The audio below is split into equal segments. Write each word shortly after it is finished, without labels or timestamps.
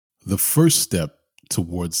the first step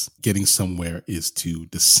towards getting somewhere is to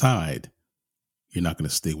decide you're not going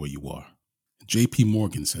to stay where you are. JP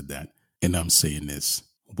Morgan said that, and I'm saying this.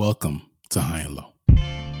 Welcome to High and Low.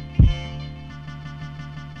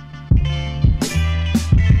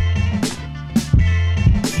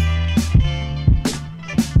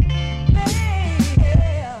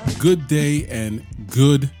 Good day and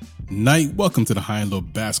good night. Welcome to the High and Low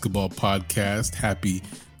Basketball Podcast. Happy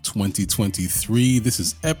 2023. This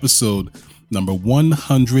is episode number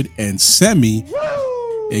 100 and semi,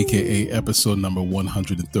 aka episode number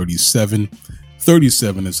 137.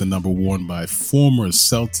 37 is the number worn by former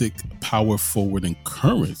Celtic power forward and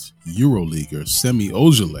current EuroLeaguer Semi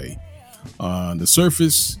Ojeleye. On the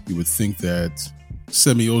surface, you would think that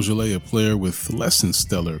Semi Ojeleye, a player with less than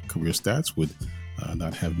stellar career stats, would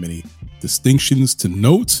not have many distinctions to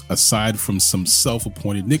note aside from some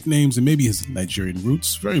self-appointed nicknames and maybe his Nigerian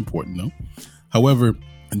roots. Very important, though. However,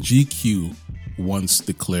 GQ once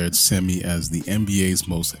declared Semi as the NBA's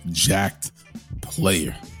most jacked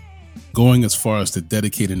player, going as far as to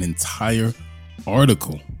dedicate an entire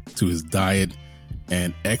article to his diet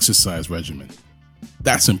and exercise regimen.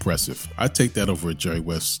 That's impressive. I'd take that over a Jerry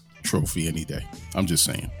West trophy any day. I'm just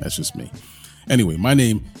saying. That's just me. Anyway, my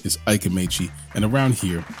name is Ike Amechi, and around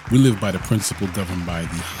here, we live by the principle governed by the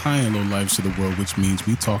high and low lives of the world, which means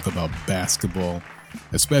we talk about basketball,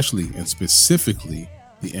 especially and specifically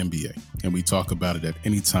the NBA. And we talk about it at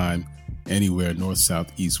any time, anywhere, north,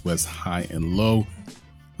 south, east, west, high and low.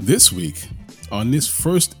 This week, on this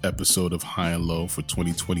first episode of High and Low for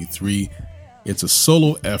 2023, it's a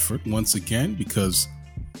solo effort once again because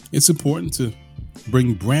it's important to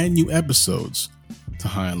bring brand new episodes to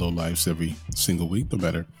High and Low Lives every single week, no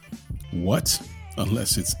matter what,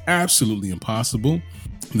 unless it's absolutely impossible.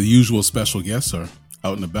 The usual special guests are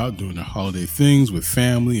out and about doing their holiday things with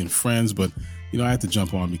family and friends, but I had to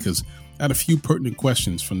jump on because I had a few pertinent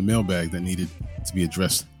questions from the mailbag that needed to be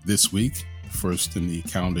addressed this week, first in the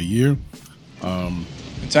calendar year.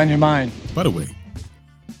 It's on your mind. By the way,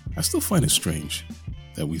 I still find it strange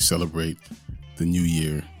that we celebrate the new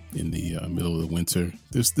year in the middle of the winter.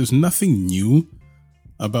 There's nothing new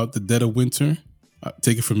about the dead of winter.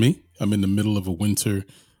 Take it from me, I'm in the middle of a winter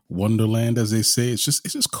wonderland, as they say. It's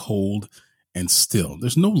just cold and still.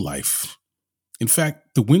 There's no life. In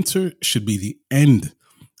fact, the winter should be the end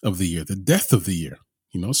of the year, the death of the year.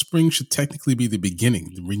 Spring should technically be the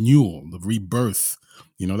beginning, the renewal, the rebirth.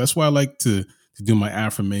 That's why I like to do my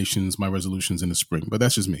affirmations, my resolutions in the spring. But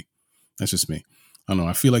that's just me. I don't know.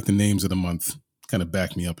 I feel like the names of the month kind of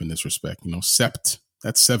back me up in this respect. Sept,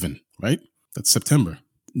 that's 7, right? That's September.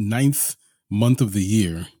 9th month of the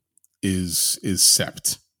year is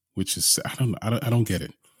Sept, which is, I don't get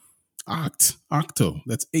it. Octo,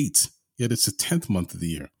 that's 8. Yet it's the 10th month of the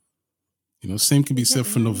year. Same can be said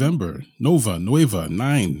for November, Nova, Nueva,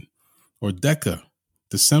 9, or Deca,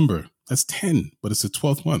 December, that's 10, but it's the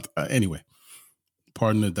 12th month. Anyway,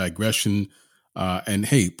 pardon the digression. And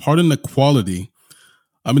hey, pardon the quality.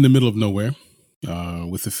 I'm in the middle of nowhere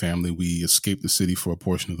with the family. We escaped the city for a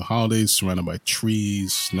portion of the holidays, surrounded by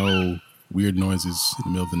trees, snow, weird noises in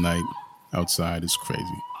the middle of the night. Outside is crazy.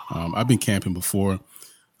 I've been camping before,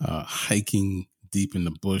 hiking deep in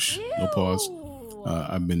the bush, no pause.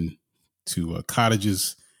 I've been to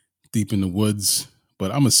cottages deep in the woods,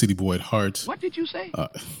 but I'm a city boy at heart. What did you say?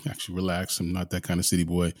 Actually, relax. I'm not that kind of city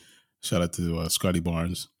boy. Shout out to Scotty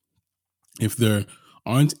Barnes. If there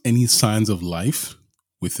aren't any signs of life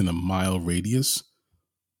within a mile radius,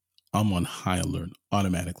 I'm on high alert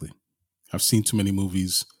automatically. I've seen too many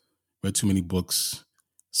movies, read too many books,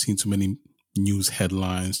 seen too many news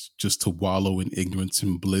headlines just to wallow in ignorance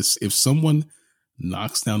and bliss. If someone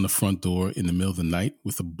knocks down the front door in the middle of the night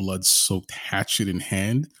with a blood-soaked hatchet in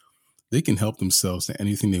hand, they can help themselves to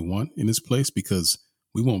anything they want in this place because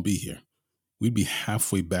we won't be here. We'd be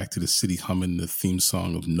halfway back to the city humming the theme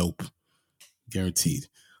song of Nope. Guaranteed.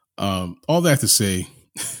 All that to say,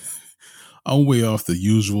 I'm way off the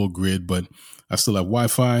usual grid, but I still have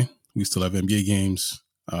Wi-Fi. We still have NBA games.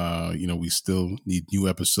 We still need new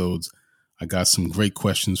episodes. I got some great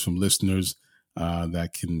questions from listeners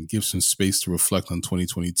that can give some space to reflect on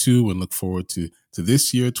 2022 and look forward to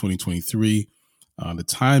this year, 2023. The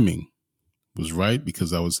timing was right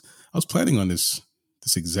because I was planning on this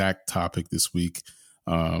exact topic this week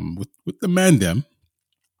with the Mandem,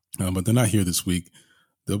 but they're not here this week.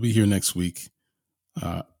 They'll be here next week.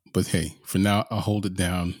 But hey, for now, I'll hold it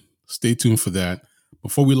down. Stay tuned for that.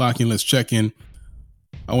 Before we lock in, let's check in.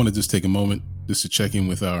 I want to just take a moment just to check in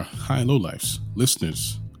with our high and low lives,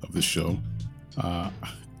 listeners of the show.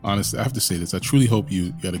 Honestly, I have to say this. I truly hope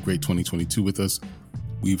you had a great 2022 with us.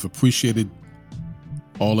 We've appreciated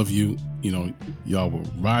all of you. Y'all were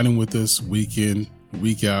riding with us week in,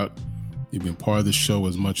 week out. You've been part of the show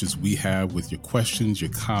as much as we have with your questions,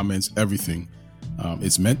 your comments, everything.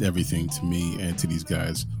 It's meant everything to me and to these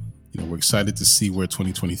guys. We're excited to see where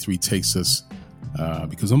 2023 takes us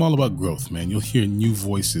because I'm all about growth, man. You'll hear new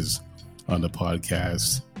voices on the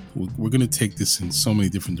podcast. We're going to take this in so many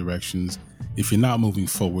different directions. If you're not moving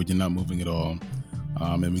forward, you're not moving at all.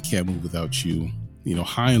 And we can't move without you.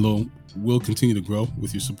 High and Low will continue to grow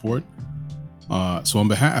with your support. So on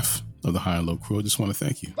behalf of the High and Low crew, I just want to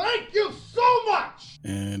thank you. Thank you so much.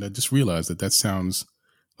 And I just realized that sounds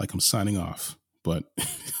like I'm signing off, but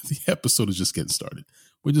the episode is just getting started.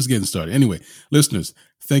 We're just getting started. Anyway, listeners,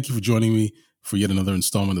 thank you for joining me for yet another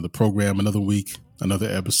installment of the program, another week, another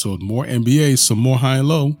episode, more NBA, some more High and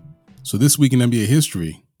Low. So this week in NBA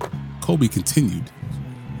history, Kobe continued.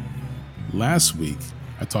 Last week,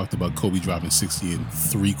 I talked about Kobe dropping 60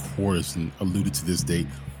 3/4 and alluded to this date.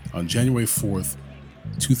 On January 4th,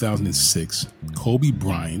 2006, Kobe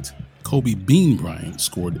Bean Bryant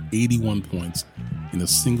scored 81 points in a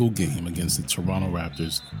single game against the Toronto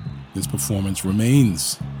Raptors. This performance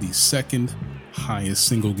remains the second highest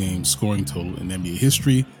single game scoring total in NBA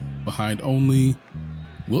history, behind only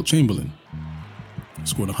Wilt Chamberlain, who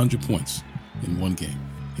scored 100 points in one game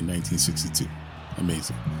in 1962.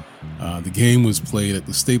 Amazing. The game was played at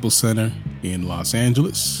the Staples Center in Los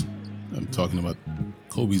Angeles. I'm talking about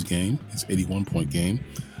Kobe's game, his 81-point game.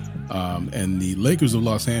 And the Lakers of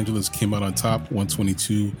Los Angeles came out on top,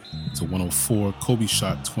 122-104. Kobe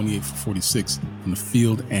shot 28 for 46 from the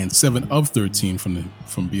field and 7 of 13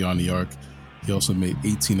 from beyond the arc. He also made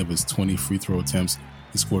 18 of his 20 free throw attempts.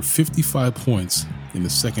 He scored 55 points in the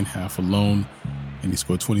second half alone, and he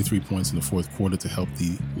scored 23 points in the fourth quarter to help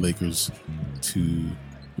the Lakers to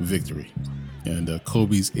victory. And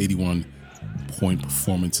Kobe's 81-point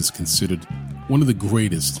performance is considered one of the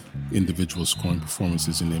greatest individual scoring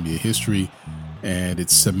performances in NBA history, and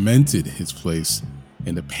it cemented his place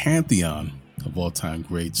in the pantheon of all-time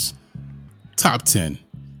greats. Top 10.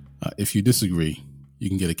 If you disagree, you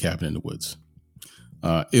can get a cabin in the woods.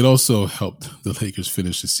 It also helped the Lakers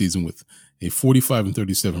finish the season with a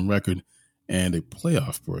 45-37 record and a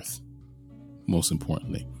playoff berth, most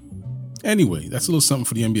importantly. Anyway, that's a little something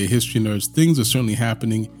for the NBA history nerds. Things are certainly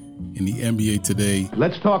happening in the NBA today.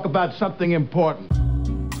 Let's talk about something important.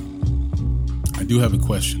 I do have a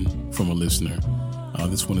question from a listener.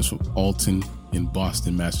 This one is from Alton in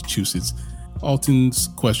Boston, Massachusetts. Alton's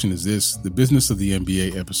question is this: the Business of the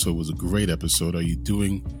NBA episode was a great episode. Are you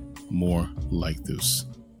doing more like this?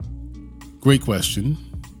 Great question.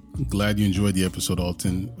 I'm glad you enjoyed the episode,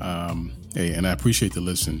 Alton. Hey, and I appreciate the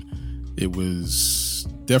listen. It was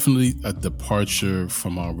definitely a departure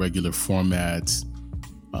from our regular format,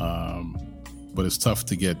 but it's tough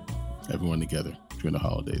to get everyone together during the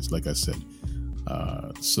holidays, like I said.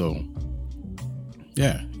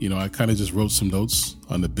 I kind of just wrote some notes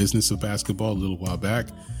on the business of basketball a little while back,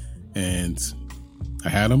 and I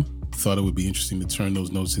had them. Thought it would be interesting to turn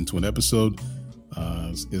those notes into an episode.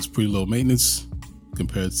 It's pretty low maintenance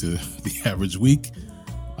compared to the average week.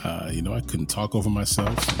 I couldn't talk over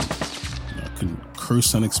myself. I couldn't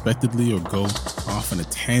curse unexpectedly or go off on a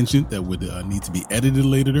tangent that would need to be edited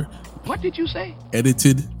later. What did you say?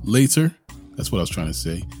 Edited later. That's what I was trying to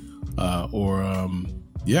say. I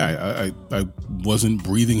wasn't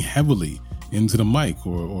breathing heavily into the mic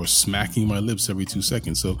or smacking my lips every 2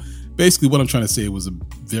 seconds. So basically what I'm trying to say was a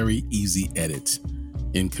very easy edit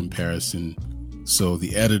in comparison. So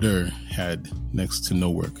the editor had next to no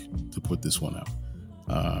work to put this one out.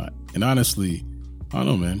 And honestly, I don't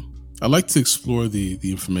know, man. I like to explore the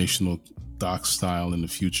informational doc style in the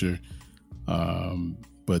future,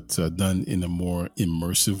 but done in a more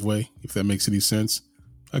immersive way, if that makes any sense.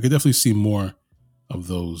 I could definitely see more of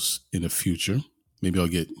those in the future. Maybe I'll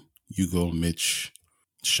get Hugo, Mitch,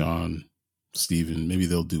 Sean, Steven. Maybe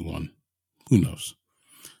they'll do one. Who knows?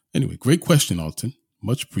 Anyway, great question, Alton.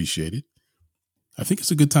 Much appreciated. I think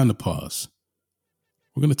it's a good time to pause.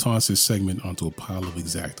 We're going to toss this segment onto a pile of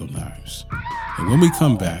X-Acto knives. And when we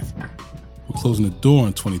come back, we're closing the door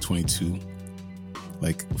on 2022,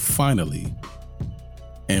 like finally,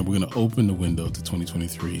 and we're going to open the window to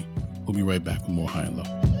 2023. We'll be right back with more High and Low.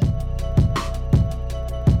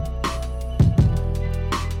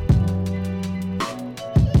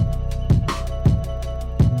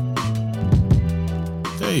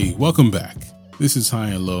 Hey, welcome back. This is High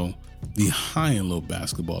and Low, the High and Low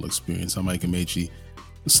basketball experience. I'm Mike Amechi.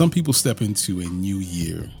 Some people step into a new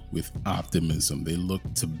year with optimism. They look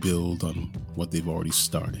to build on what they've already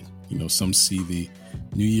started. Some see the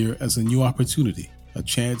new year as a new opportunity, a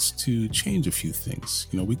chance to change a few things.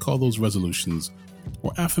 We call those resolutions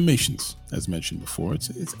or affirmations, as mentioned before.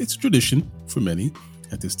 It's tradition for many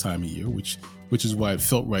at this time of year, which is why it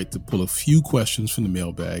felt right to pull a few questions from the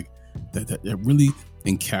mailbag that really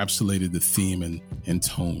encapsulated the theme and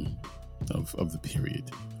tone of the period.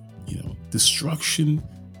 Destruction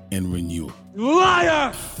and renewal.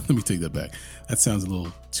 Liar! Let me take that back. That sounds a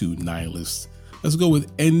little too nihilist. Let's go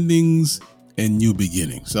with endings and new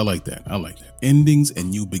beginnings. I like that. Endings and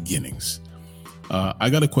new beginnings. I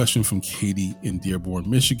got a question from Katie in Dearborn,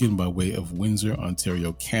 Michigan, by way of Windsor,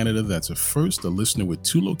 Ontario, Canada. That's a first, a listener with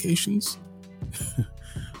 2 locations.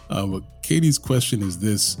 But Katie's question is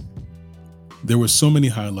this: there were so many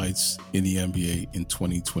highlights in the NBA in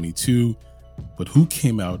 2022, but who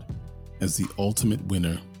came out as the ultimate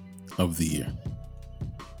winner of the year?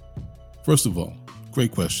 First of all,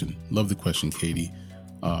 great question. Love the question, Katie.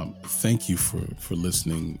 Thank you for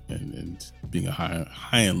listening and being a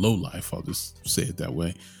high and low life. I'll just say it that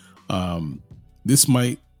way. This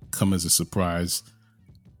might come as a surprise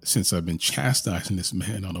since I've been chastising this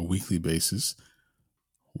man on a weekly basis.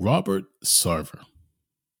 Robert Sarver.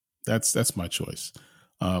 That's my choice.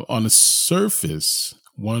 On the surface,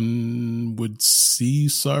 one would see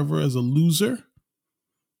Sarver as a loser,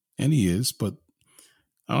 and he is, but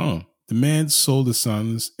I don't know. The man sold the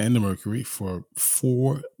Suns and the Mercury for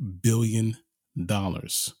 $4 billion.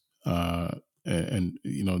 And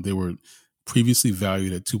they were previously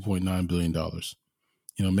valued at $2.9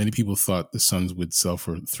 billion. Many people thought the Suns would sell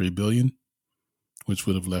for $3 billion, which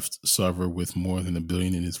would have left Sarver with more than $1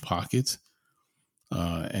 billion in his pocket.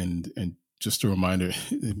 And just a reminder,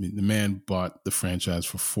 the man bought the franchise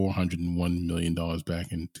for $401 million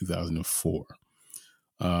back in 2004.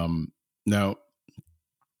 Now,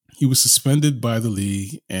 he was suspended by the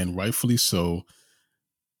league, and rightfully so,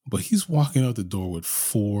 but he's walking out the door with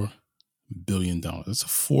 $4 billion. That's a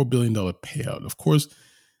 $4 billion payout. Of course,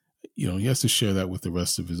 he has to share that with the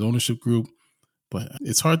rest of his ownership group, but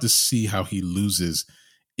it's hard to see how he loses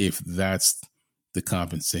if that's the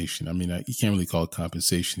compensation. I mean, you can't really call it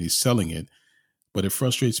compensation. He's selling it, but it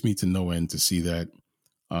frustrates me to no end to see that.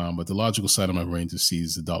 But the logical side of my brain to see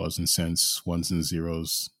is the dollars and cents, ones and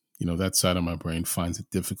zeros. That side of my brain finds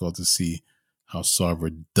it difficult to see how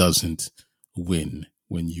Sarver doesn't win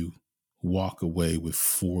when you walk away with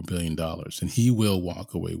 $4 billion. And he will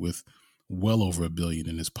walk away with well over $1 billion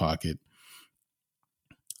in his pocket.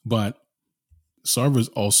 But Sarver is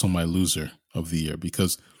also my loser of the year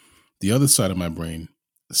because the other side of my brain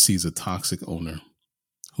sees a toxic owner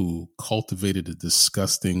who cultivated a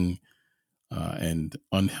disgusting and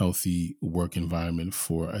unhealthy work environment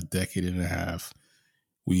for a decade and a half.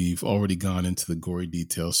 We've already gone into the gory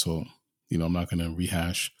details, so, I'm not going to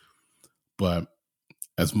rehash. But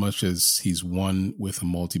as much as he's won with a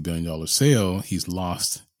multi-billion-dollar sale, he's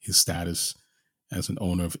lost his status as an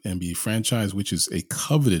owner of an NBA franchise, which is a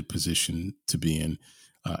coveted position to be in.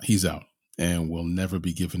 He's out and will never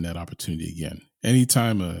be given that opportunity again.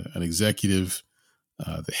 Anytime an executive,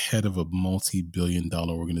 the head of a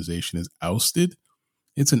multi-billion-dollar organization is ousted,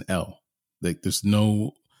 it's an L. Like there's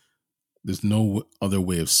no other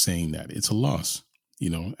way of saying that. It's a loss.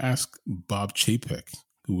 Ask Bob Chapek,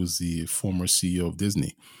 who was the former CEO of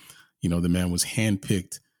Disney. The man was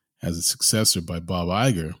handpicked as a successor by Bob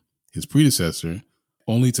Iger, his predecessor,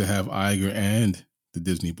 only to have Iger and the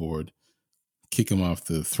Disney board kick him off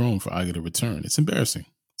the throne for Iger to return. It's embarrassing.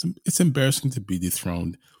 It's embarrassing to be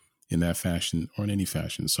dethroned in that fashion or in any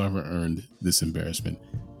fashion. Sarver earned this embarrassment,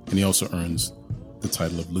 and he also earns the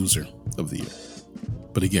title of loser of the year.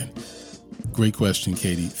 But again, great question,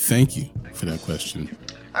 Katie. Thank you for that question.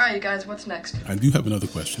 All right, you guys, what's next? I do have another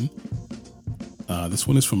question. This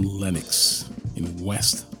one is from Lennox in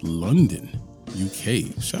West London,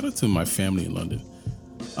 UK. Shout out to my family in London.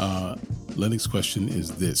 Lennox's question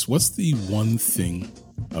is this: what's the one thing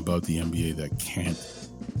about the NBA that can't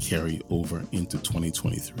carry over into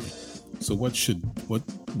 2023? So what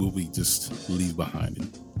will we just leave behind in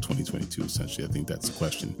 2022, essentially? I think that's the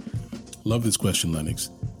question. Love this question, Lennox.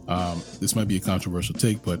 This might be a controversial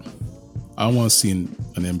take, but I want to see an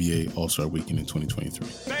NBA All-Star Weekend in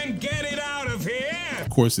 2023. Then get it out of here! Of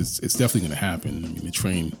course, it's definitely going to happen. I mean, the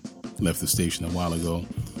train left the station a while ago.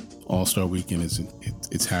 All-Star Weekend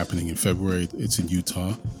it's happening in February. It's in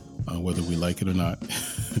Utah, whether we like it or not.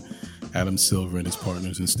 Adam Silver and his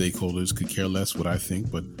partners and stakeholders could care less what I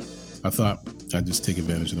think, but I thought I'd just take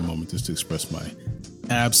advantage of the moment just to express my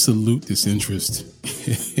absolute disinterest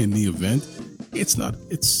in the event. It's not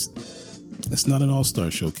an all-star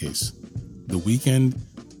showcase. The weekend,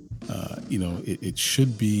 it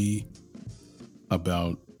should be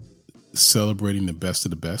about celebrating the best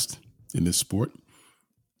of the best in this sport,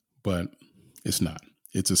 but it's not.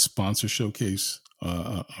 It's a sponsor showcase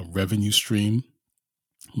a revenue stream,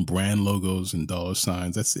 brand logos and dollar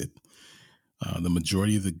signs. That's it. The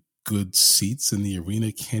majority of the good seats in the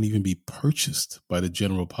arena can't even be purchased by the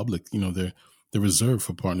general public. They're reserved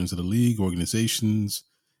for partners of the league, organizations,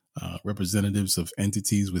 representatives of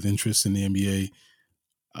entities with interest in the NBA.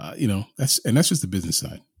 That's just the business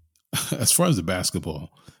side. As far as the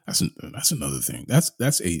basketball, that's another thing.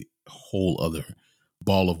 That's a whole other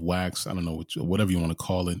ball of wax. I don't know whatever you want to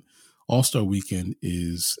call it. All-Star Weekend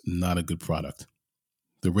is not a good product.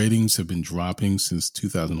 The ratings have been dropping since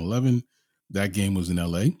 2011. That game was in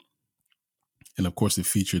LA. And of course, it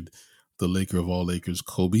featured the Laker of all Lakers,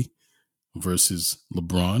 Kobe, versus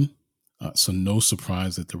LeBron. So no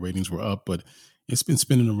surprise that the ratings were up, but it's been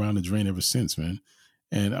spinning around the drain ever since, man.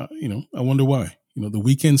 And, I wonder why. The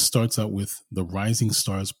weekend starts out with the Rising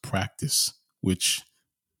Stars practice, which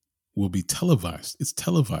will be televised. It's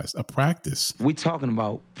televised, a practice. We talking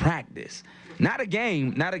about practice. Not a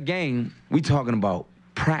game. We talking about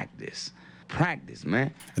practice. Practice,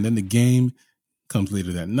 man. And then the game comes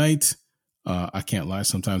later that night. I can't lie.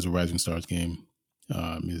 Sometimes a Rising Stars game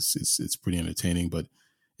it's pretty entertaining, but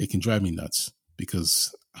it can drive me nuts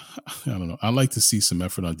because I don't know. I like to see some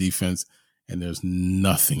effort on defense, and there's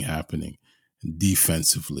nothing happening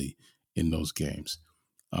defensively in those games.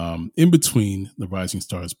 In between the Rising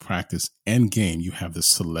Stars practice and game, you have the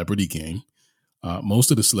celebrity game.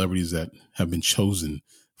 Most of the celebrities that have been chosen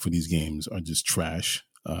for these games are just trash.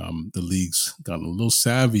 The league's gotten a little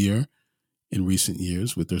savvier in recent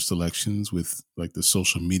years with their selections, with like the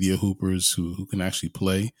social media hoopers who can actually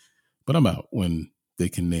play. But I'm out when they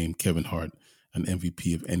can name Kevin Hart an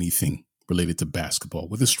MVP of anything related to basketball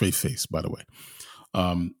with a straight face, by the way.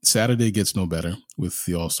 Saturday gets no better with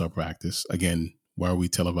the All-Star practice. Again, why are we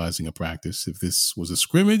televising a practice? If this was a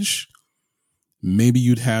scrimmage, maybe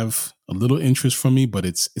you'd have a little interest from me, but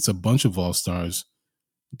it's a bunch of All-Stars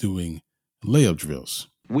doing layup drills.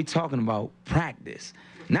 We talking about practice.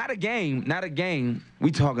 Not a game.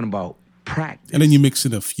 We talking about practice. And then you mix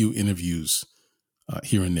in a few interviews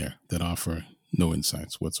here and there that offer no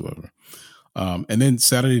insights whatsoever. And then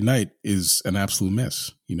Saturday night is an absolute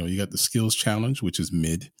mess. You got the skills challenge, which is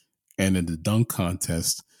mid, and then the dunk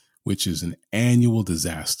contest, which is an annual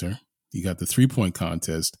disaster. You got the 3-point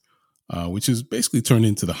contest, which is basically turned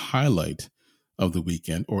into the highlight of the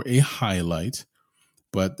weekend, or a highlight.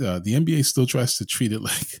 But the NBA still tries to treat it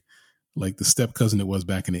like the step cousin it was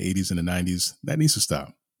back in the 80s and the 90s. That needs to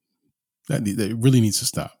stop. That really needs to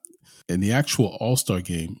stop. And the actual All-Star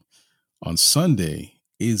game on Sunday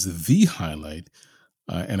is the highlight.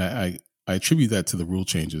 And I attribute that to the rule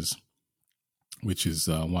changes, which is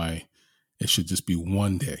why it should just be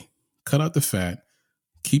one day. Cut out the fat,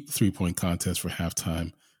 keep the 3-point contest for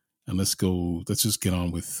halftime, and let's just get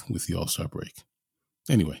on with the All-Star break.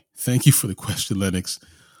 Anyway, thank you for the question, Lennox.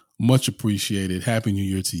 Much appreciated. Happy New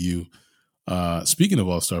Year to you. Speaking of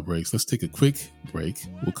All-Star breaks, let's take a quick break.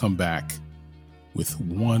 We'll come back with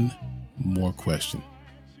one more question.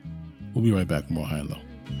 We'll be right back with more High and Low.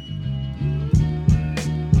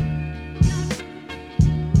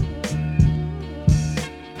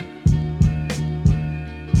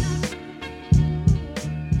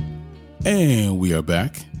 And we are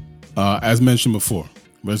back. As mentioned before,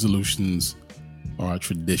 resolutions are a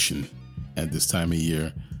tradition at this time of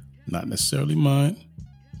year. Not necessarily mine,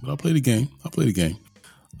 but I'll play the game.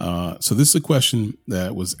 So this is a question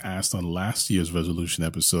that was asked on last year's resolution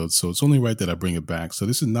episode, so it's only right that I bring it back. So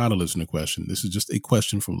this is not a listener question. This is just a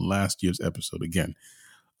question from last year's episode. Again,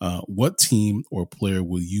 what team or player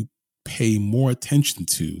will you pay more attention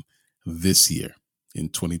to this year in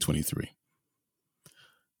 2023?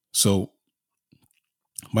 So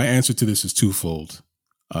my answer to this is twofold.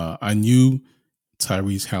 I knew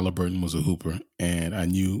Tyrese Halliburton was a hooper, and I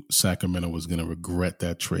knew Sacramento was going to regret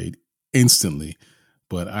that trade instantly,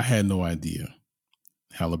 but I had no idea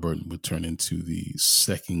Halliburton would turn into the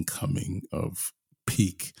second coming of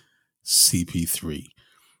peak CP3.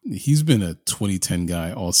 He's been a 2010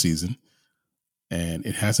 guy all season, and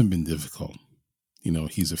it hasn't been difficult.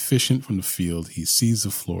 He's efficient from the field. He sees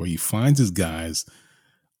the floor. He finds his guys,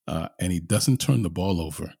 and he doesn't turn the ball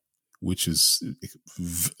over, which is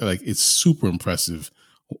it's super impressive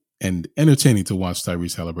and entertaining to watch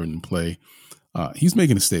Tyrese Halliburton play. He's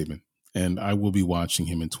making a statement, and I will be watching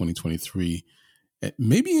him in 2023.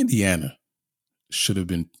 Maybe Indiana should have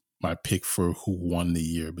been my pick for who won the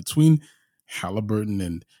year between Halliburton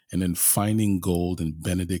and then finding gold and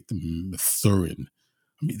Benedict Mathurin.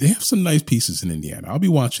 I mean, they have some nice pieces in Indiana. I'll be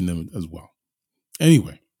watching them as well.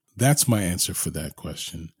 Anyway, that's my answer for that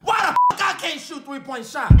question. Why the fuck I can't shoot 3-point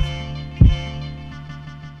shots?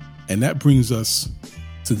 And that brings us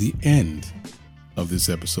to the end of this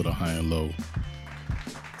episode of High and Low.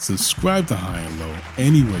 Subscribe to High and Low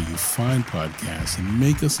anywhere you find podcasts and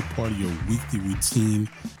make us a part of your weekly routine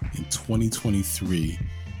in 2023.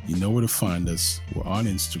 You know where to find us. We're on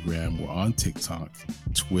Instagram, we're on TikTok,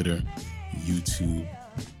 Twitter, YouTube,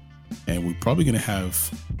 and we're probably going to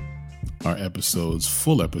have our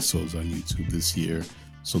full episodes on YouTube this year.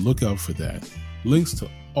 So look out for that. Links to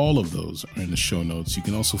all of those are in the show notes. You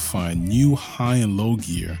can also find new High and Low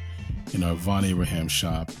gear in our Von Abraham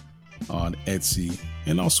shop on Etsy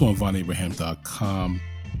and also on VonAbraham.com.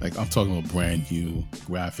 Like, I'm talking about brand new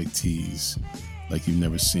graphic tees like you've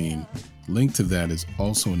never seen. Link to that is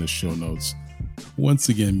also in the show notes. Once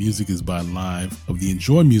again, music is by Live of the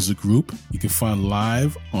Enjoy Music Group. You can find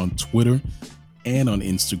Live on Twitter and on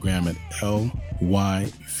Instagram at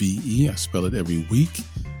LYVE. I spell it every week.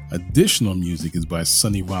 Additional music is by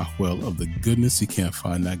Sonny Rockwell of The Goodness. You can't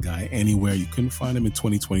find that guy anywhere. You couldn't find him in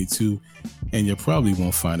 2022, and you probably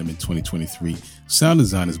won't find him in 2023. Sound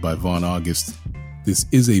design is by Vaughn August. This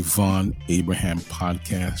is a Von Abraham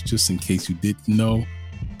podcast, just in case you didn't know.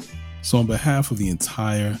 So on behalf of the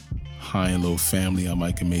entire High and Low family, I'm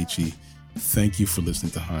Mike Amechi. Thank you for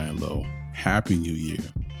listening to High and Low. Happy New Year.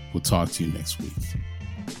 We'll talk to you next week.